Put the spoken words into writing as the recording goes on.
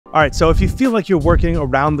All right, so if you feel like you're working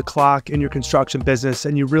around the clock in your construction business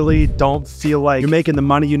and you really don't feel like you're making the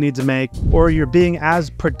money you need to make, or you're being as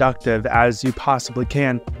productive as you possibly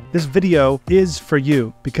can, this video is for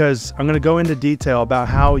you, because I'm going to go into detail about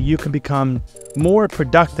how you can become more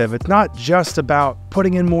productive. It's not just about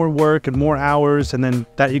putting in more work and more hours, and then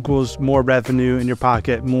that equals more revenue in your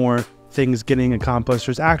pocket, more things getting accomplished.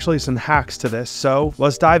 There's actually some hacks to this, so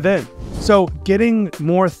let's dive in. So getting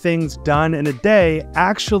more things done in a day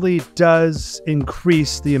actually does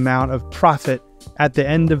increase the amount of profit at the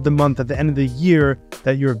end of the month, at the end of the year,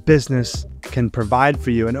 that your business can provide for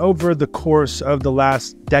you. And over the course of the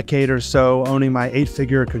last decade or so, owning my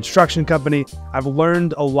 8-figure construction company, I've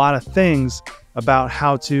learned a lot of things about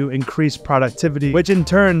how to increase productivity, which in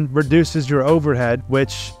turn reduces your overhead,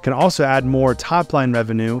 which can also add more top-line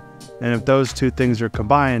revenue. And if those two things are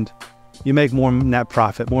combined, you make more net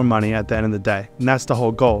profit, more money at the end of the day. And that's the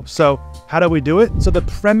whole goal. So how do we do it? So the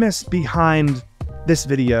premise behind this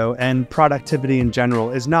video and productivity in general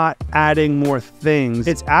is not adding more things.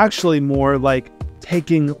 It's actually more like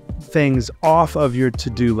taking things off of your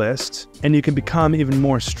to-do list, and you can become even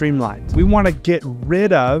more streamlined. We want to get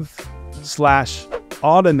rid of /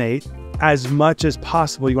 automate as much as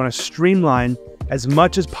possible. You want to streamline as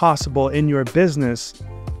much as possible in your business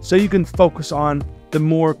so you can focus on the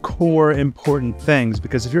more core important things.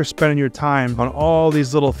 Because if you're spending your time on all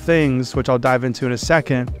these little things, which I'll dive into in a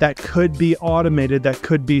second, that could be automated, that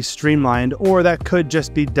could be streamlined, or that could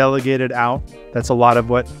just be delegated out. That's a lot of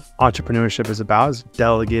what entrepreneurship is about, is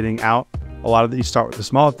delegating out. A lot of it, you start with the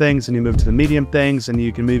small things and you move to the medium things, and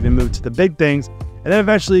you can even move to the big things. And then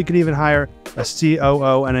eventually you can even hire a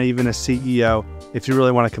COO and even a CEO if you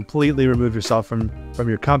really want to completely remove yourself from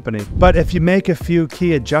your company. But if you make a few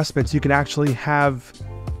key adjustments, you can actually have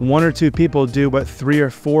 1 or 2 people do what 3 or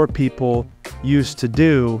 4 people used to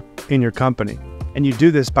do in your company. And you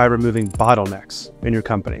do this by removing bottlenecks in your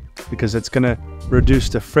company, because it's going to reduce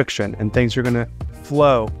the friction and things are going to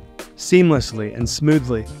flow seamlessly and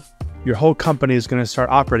smoothly. Your whole company is going to start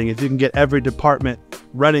operating. If you can get every department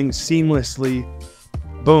running seamlessly,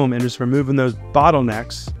 boom, and just removing those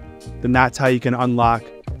bottlenecks, then that's how you can unlock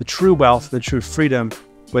the true wealth, the true freedom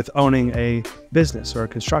with owning a business or a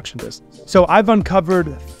construction business. So I've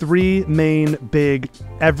uncovered 3 main big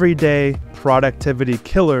everyday productivity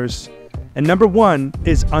killers. And number 1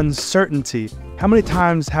 is uncertainty. How many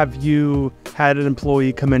times have you had an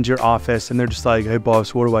employee come into your office and they're just like, hey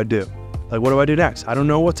boss, what do I do? Like, what do I do next? I don't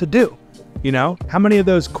know what to do. You know, how many of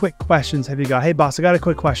those quick questions have you got? Hey boss, I got a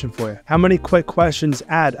quick question for you. How many quick questions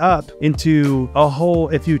add up into a whole,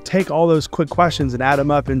 if you take all those quick questions and add them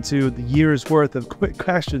up into the year's worth of quick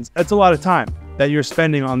questions, that's a lot of time that you're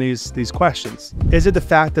spending on these questions. Is it the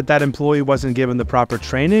fact that that employee wasn't given the proper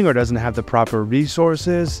training or doesn't have the proper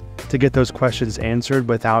resources to get those questions answered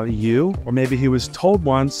without you? Or maybe he was told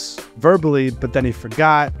once verbally, but then he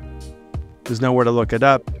forgot. There's nowhere to look it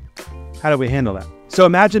up. How do we handle that? So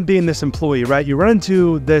imagine being this employee, right? You run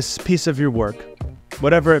into this piece of your work,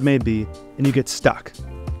 whatever it may be, and you get stuck.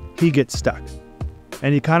 He gets stuck.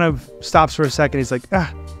 And he kind of stops for a second. He's like,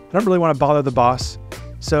 I don't really want to bother the boss.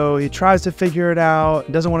 So he tries to figure it out,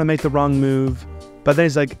 doesn't want to make the wrong move. But then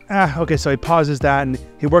he's like, okay. So he pauses that and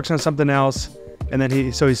he works on something else. And then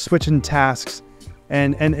he's switching tasks.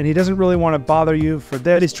 And he doesn't really want to bother you for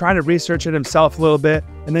that. He's trying to research it himself a little bit.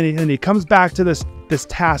 And then he comes back to this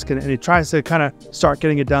task and he tries to kind of start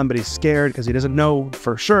getting it done, but he's scared because he doesn't know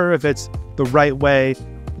for sure if it's the right way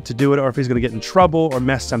to do it or if he's going to get in trouble or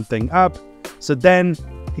mess something up. So then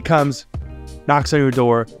he comes, knocks on your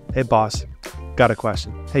door. Hey boss, got a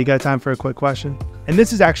question. Hey, you got time for a quick question? And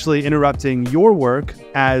this is actually interrupting your work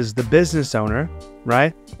as the business owner,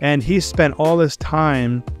 right? And he spent all this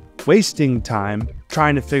time, wasting time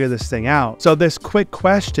trying to figure this thing out. So this quick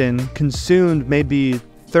question consumed maybe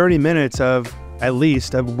 30 minutes of at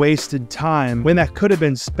least of wasted time when that could have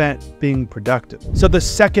been spent being productive. So the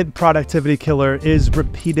second productivity killer is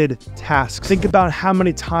repeated tasks. Think about how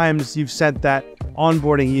many times you've sent that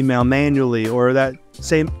onboarding email manually, or that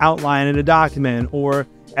same outline in a document, or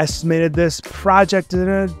estimated this project in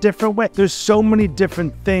a different way. There's so many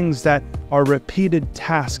different things that are repeated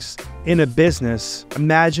tasks in a business.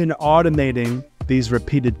 Imagine automating these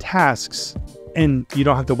repeated tasks and you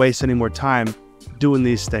don't have to waste any more time doing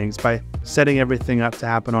these things by setting everything up to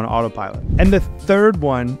happen on autopilot. And the third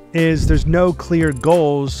one is there's no clear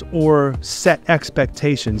goals or set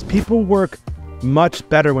expectations. People work much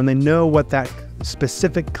better when they know what that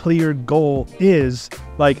specific clear goal is.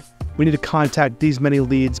 Like, we need to contact these many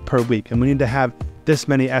leads per week, and we need to have this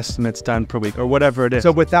many estimates done per week or whatever it is.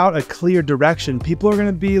 So without a clear direction, people are going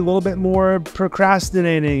to be a little bit more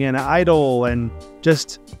procrastinating and idle and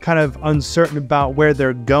just kind of uncertain about where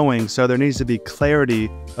they're going. So there needs to be clarity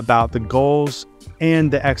about the goals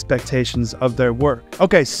and the expectations of their work.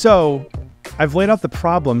 Okay, so I've laid out the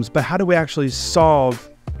problems, but how do we actually solve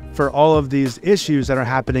for all of these issues that are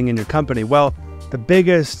happening in your company? Well, the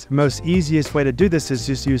biggest, most easiest way to do this is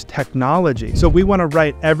just use technology. So we want to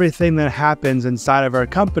write everything that happens inside of our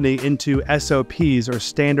company into SOPs, or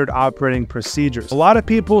standard operating procedures. A lot of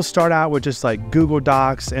people start out with just like Google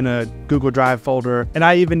Docs in a Google Drive folder. And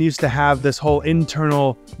I even used to have this whole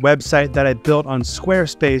internal website that I built on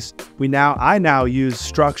Squarespace. I now use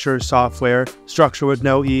Structur software, Structur with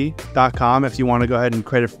no E.com, if you want to go ahead and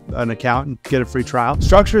create an account and get a free trial.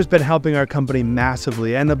 Structur has been helping our company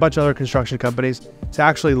massively, and a bunch of other construction companies, to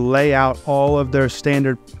actually lay out all of their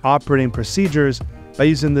standard operating procedures by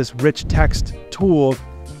using this rich text tool.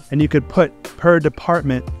 And you could put per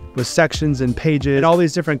department with sections and pages and all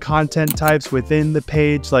these different content types within the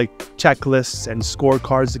page, like checklists and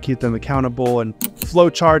scorecards to keep them accountable and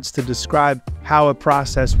flowcharts to describe how a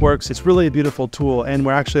process works. It's really a beautiful tool. And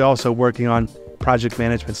we're actually also working on project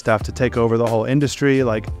management stuff to take over the whole industry,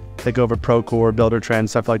 like take over Procore, Buildertrend,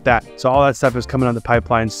 stuff like that. So all that stuff is coming on the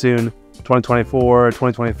pipeline soon. 2024,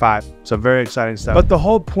 2025. So very exciting stuff. But the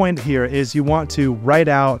whole point here is you want to write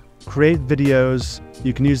out, create videos.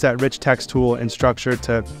 You can use that rich text tool in Structur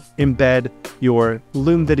to embed your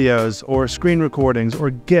Loom videos or screen recordings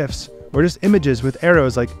or GIFs or just images with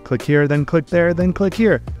arrows like click here, then click there, then click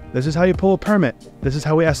here. This is how you pull a permit. This is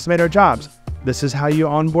how we estimate our jobs. This is how you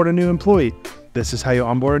onboard a new employee. This is how you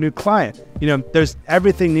onboard a new client. You know,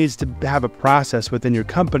 everything needs to have a process within your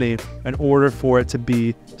company in order for it to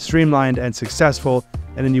be streamlined and successful.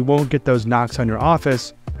 And then you won't get those knocks on your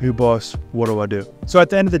office. Hey boss, what do I do? So at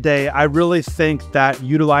the end of the day, I really think that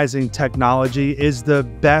utilizing technology is the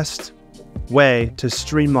best way to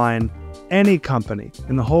streamline any company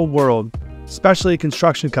in the whole world, especially a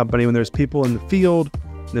construction company, when there's people in the field,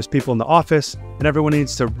 and there's people in the office, and everyone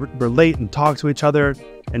needs to relate and talk to each other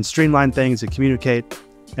and streamline things and communicate.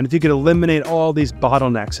 And if you can eliminate all these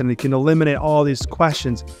bottlenecks and you can eliminate all these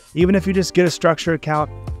questions, even if you just get a Structur account,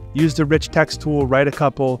 use the rich text tool, write a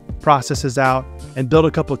couple processes out and build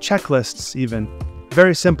a couple checklists even.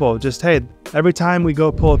 Very simple. Just, hey, every time we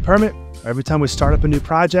go pull a permit, or every time we start up a new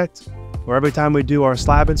project, or every time we do our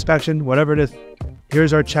slab inspection, whatever it is,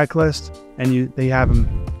 here's our checklist. And they have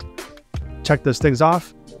them check those things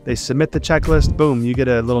off. They submit the checklist, boom, you get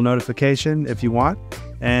a little notification if you want.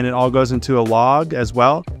 And it all goes into a log as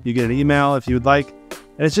well. You get an email if you would like.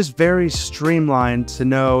 And it's just very streamlined to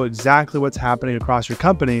know exactly what's happening across your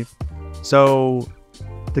company. So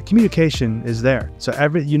the communication is there. So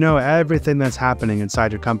you know everything that's happening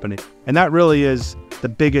inside your company. And that really is the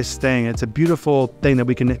biggest thing. It's a beautiful thing that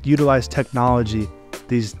we can utilize technology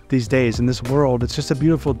these days in this world. It's just a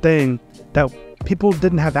beautiful thing that people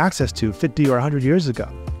didn't have access to 50 or 100 years ago.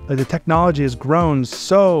 Like, the technology has grown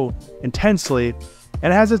so intensely,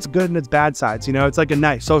 and it has its good and its bad sides. You know, it's like a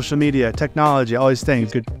knife, social media, technology, all these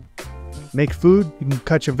things. You could make food, you can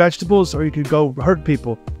cut your vegetables, or you could go hurt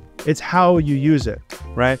people. It's how you use it,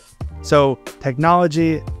 right? So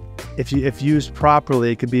technology, if used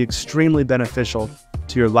properly, it could be extremely beneficial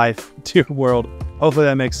to your life, to your world. Hopefully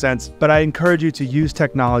that makes sense. But I encourage you to use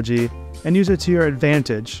technology and use it to your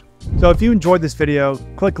advantage. So if you enjoyed this video,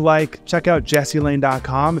 click like, check out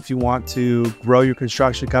jesselane.com if you want to grow your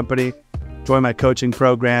construction company. Join my coaching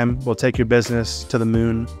program. We'll take your business to the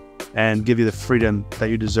moon and give you the freedom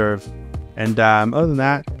that you deserve. And other than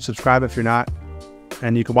that, subscribe if you're not.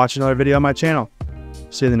 And you can watch another video on my channel.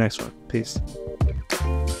 See you in the next one. Peace.